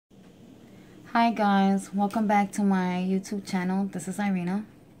Hi guys, welcome back to my YouTube channel. This is Irina.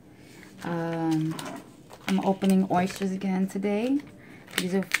 I'm opening oysters again today.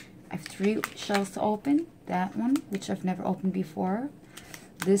 I have 3 shells to open. That one, which I've never opened before.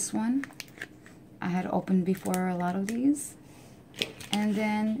 This one, I had opened before a lot of these. And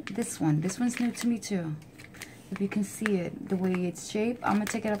then this one. This one's new to me too. If you can see it, the way it's shaped, I'm going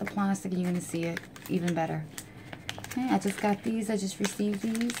to take it out of the plastic and you're going to see it even better. Okay, I just got these. I just received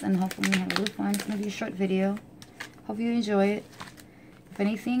these, and hopefully we have a little fun. It's going to be a short video. Hope you enjoy it. If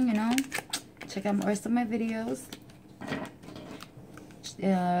anything, you know, check out the rest of my videos.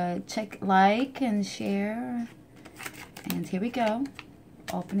 Check, like, and share. And here we go.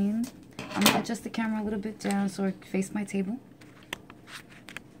 Opening. I'm going to adjust the camera a little bit down so it faces my table.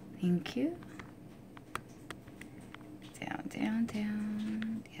 Thank you. Down, down,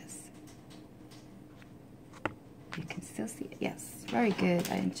 down. Yes. You can still see it. Yes, very good.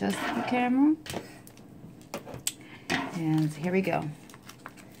 I adjusted the camera. And here we go.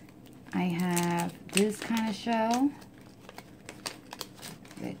 I have this kind of shell,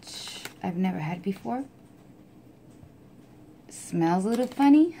 which I've never had before. Smells a little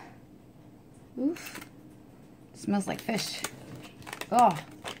funny. Oof. Smells like fish. Oh,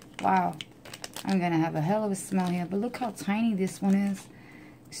 wow. I'm gonna have a hell of a smell here. But look how tiny this one is.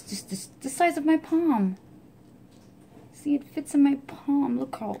 It's just the size of my palm. See, it fits in my palm.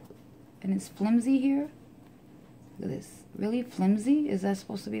 Look how, and it's flimsy here. Look at this. Really flimsy? Is that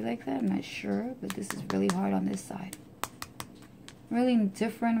supposed to be like that? I'm not sure, but this is really hard on this side. Really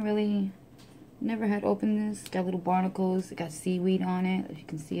different, really, never had opened this. Got little barnacles. It got seaweed on it. If you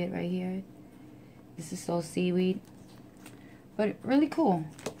can see it right here. This is all seaweed. But really cool.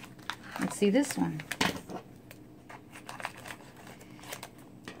 Let's see this one.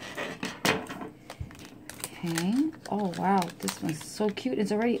 Okay. Oh, wow. This one's so cute.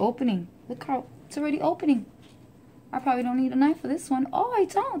 It's already opening. Look how it's already opening. I probably don't need a knife for this one. Oh, I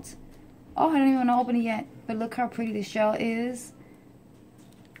don't. Oh, I don't even want to open it yet. But look how pretty the shell is.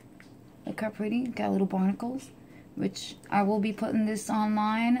 Look how pretty. Got little barnacles. Which I will be putting this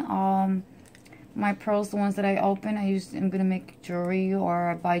online. My pearls, the ones that I open, I'm going to make jewelry, or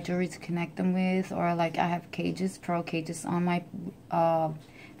I buy jewelry to connect them with. Or like I have cages, pearl cages on my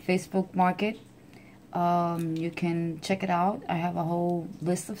Facebook market. You can check it out. I have a whole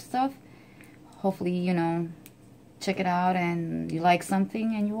list of stuff. Hopefully, you know, check it out and you like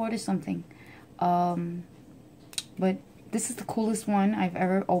something and you order something. But this is the coolest one I've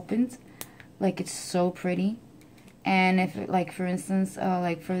ever opened. Like, it's so pretty. And if, like, for instance,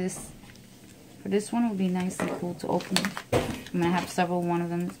 like for this one, it would be nice and cool to open. I'm gonna have several one of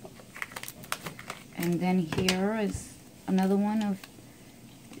them. And then here is another one of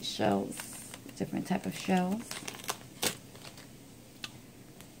shells. Different type of shells.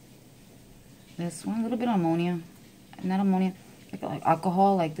 This one, a little bit of ammonia. Not ammonia, like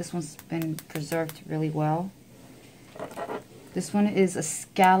alcohol. Like this one's been preserved really well. This one is a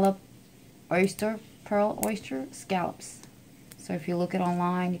scallop oyster, pearl oyster scallops. So if you look it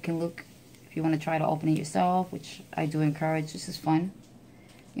online, you can look. If you want to try to open it yourself, which I do encourage. This is fun.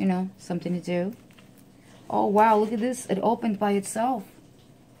 You know, something to do. Oh wow, look at this. It opened by itself.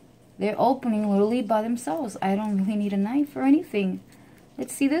 They're opening literally by themselves. I don't really need a knife or anything.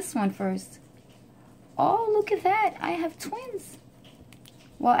 Let's see this one first. Oh, look at that. I have twins.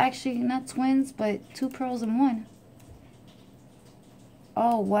 Well, actually, not twins, but 2 pearls in 1.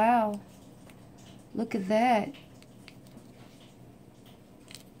 Oh, wow. Look at that.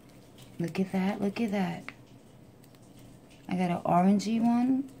 Look at that. Look at that. I got an orangey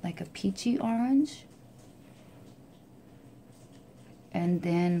one, like a peachy orange. And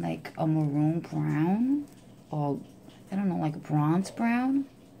then like a maroon brown, or I don't know, like a bronze brown.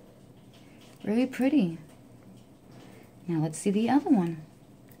 Really pretty. Now let's see the other one.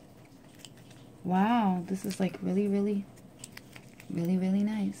 Wow, this is like really, really, really, really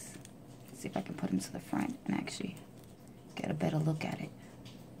nice. Let's see if I can put them to the front and actually get a better look at it.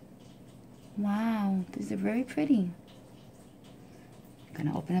 Wow, these are very pretty. I'm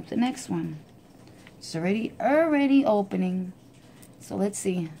gonna open up the next one. It's already opening. So let's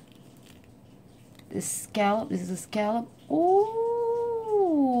see. This scallop, this is a scallop.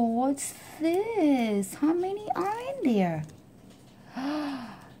 Oh, what's this? How many are in there?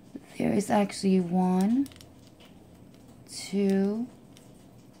 There is actually 1, 2,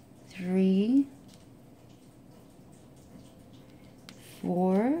 3,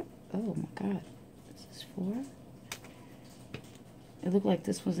 4. Oh my God, this is 4. It looked like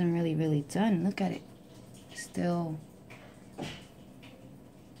this wasn't really done. Look at it.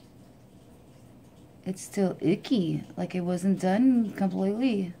 It's still icky, like it wasn't done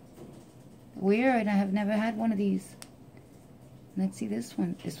completely. Weird. I have never had one of these. Let's see this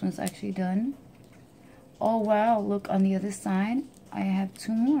one. This one's actually done. Oh, wow. Look, on the other side, I have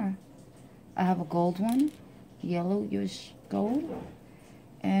two more. I have a gold one. Yellowish gold.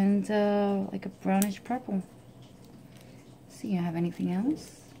 And like a brownish purple. See, you have anything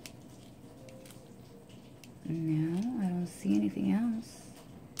else? No, I don't see anything else.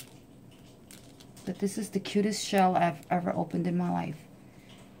 But this is the cutest shell I've ever opened in my life.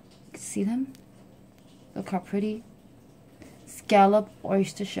 You can see them? Look how pretty. Scallop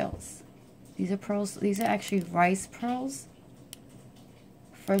oyster shells. These are pearls. These are actually rice pearls.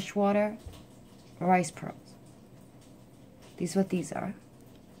 Freshwater rice pearls. These are what these are.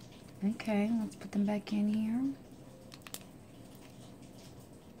 Okay, let's put them back in here.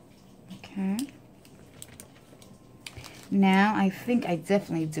 Okay. Now, I think I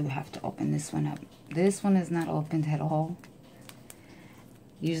definitely do have to open this one up. This one is not opened at all.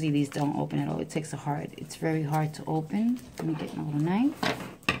 Usually these don't open at all. It takes it's very hard to open. Let me get my little knife.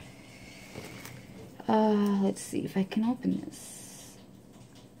 Let's see if I can open this.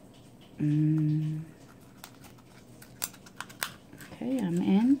 Okay, I'm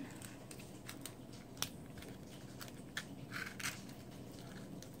in.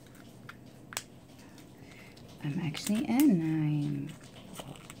 I'm actually in. I'm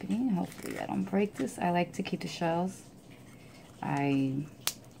opening. Hopefully I don't break this. I like to keep the shells. I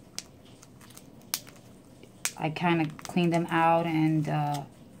kind of clean them out and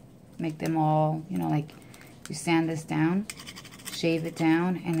make them all, you know, like you sand this down, shave it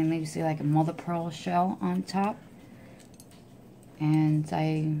down, and then maybe say like a mother pearl shell on top. And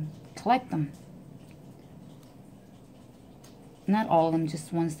I collect them. Not all of them,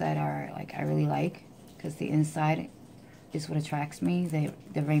 just ones that are like I really like, because the inside is what attracts me,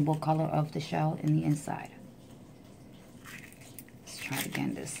 the rainbow color of the shell in the inside. Let's try it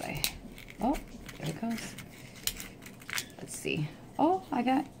again this side. Oh, there it goes. Let's see. Oh, I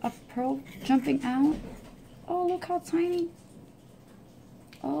got a pearl jumping out. Oh, look how tiny.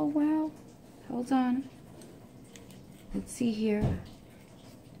 Oh, wow. Hold on. Let's see here.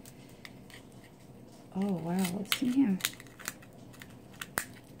 Oh, wow. Let's see here.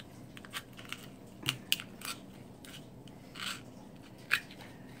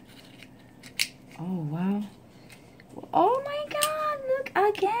 Oh, wow. Oh, my God. Look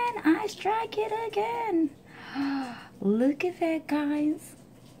again. I strike it again. Look at that, guys.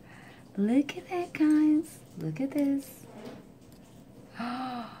 Look at that, guys. Look at this.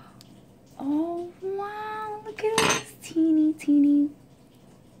 Oh, wow. Look at these teeny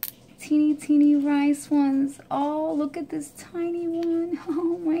rice ones. Oh, look at this tiny one.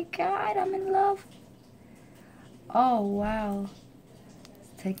 Oh, my God. I'm in love. Oh, wow. Let's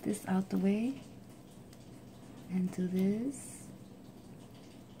take this out the way and do this.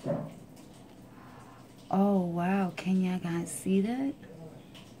 Oh, wow. Can you guys see that?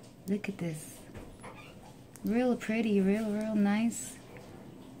 Look at this. Real pretty, real nice.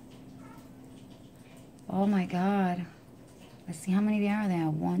 Oh my God. Let's see how many there are there.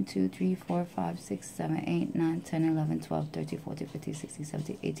 1, 2, 3, 4, 5, 6, 7, 8, 9, 10, 11, 12, 13, 14, 15, 16,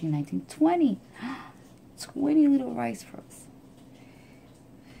 17, 18, 19, 20. 20 little rice pearls.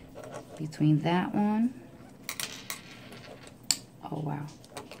 Between that one. Oh, wow.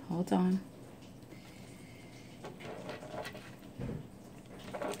 Hold on.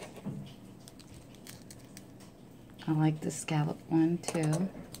 I like the scallop one too.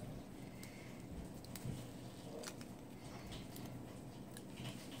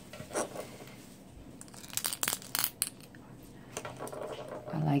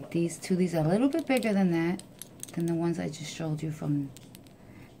 I like these two. These are a little bit bigger than that, than the ones I just showed you from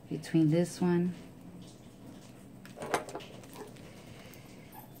between this one.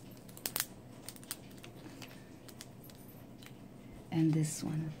 And this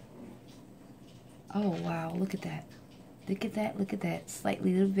one. Oh, wow. Look at that. Look at that. Look at that.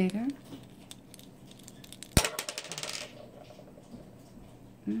 Slightly a little bigger.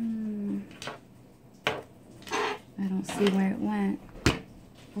 I don't see where it went.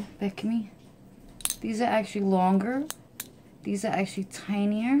 Oh, back to me. These are actually longer. These are actually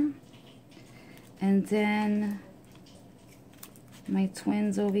tinier. And then my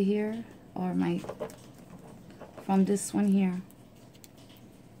twins over here, or from this one here.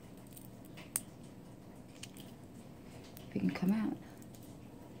 If you can come out.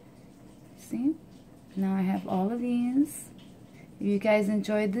 See? Now I have all of these. If you guys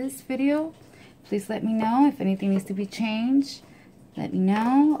enjoyed this video, please let me know. If anything needs to be changed, let me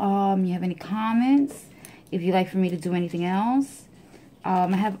know. You have any comments? If you'd like for me to do anything else. I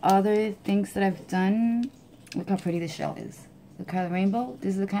have other things that I've done. Look how pretty the shell is. Look how the rainbow.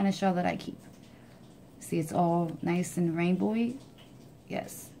 This is the kind of shell that I keep. See, it's all nice and rainbowy.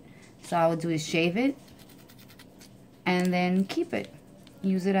 Yes. So I would do is shave it and then keep it.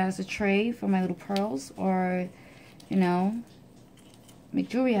 Use it as a tray for my little pearls, or, you know, make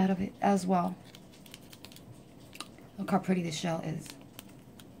jewelry out of it as well. Look how pretty this shell is.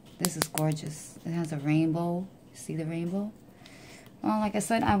 This is gorgeous. It has a rainbow. See the rainbow? Well, like I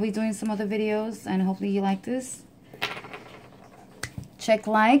said, I'll be doing some other videos, and hopefully you like this. Check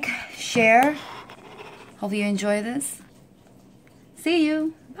like, share. Hope you enjoy this. See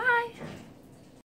you.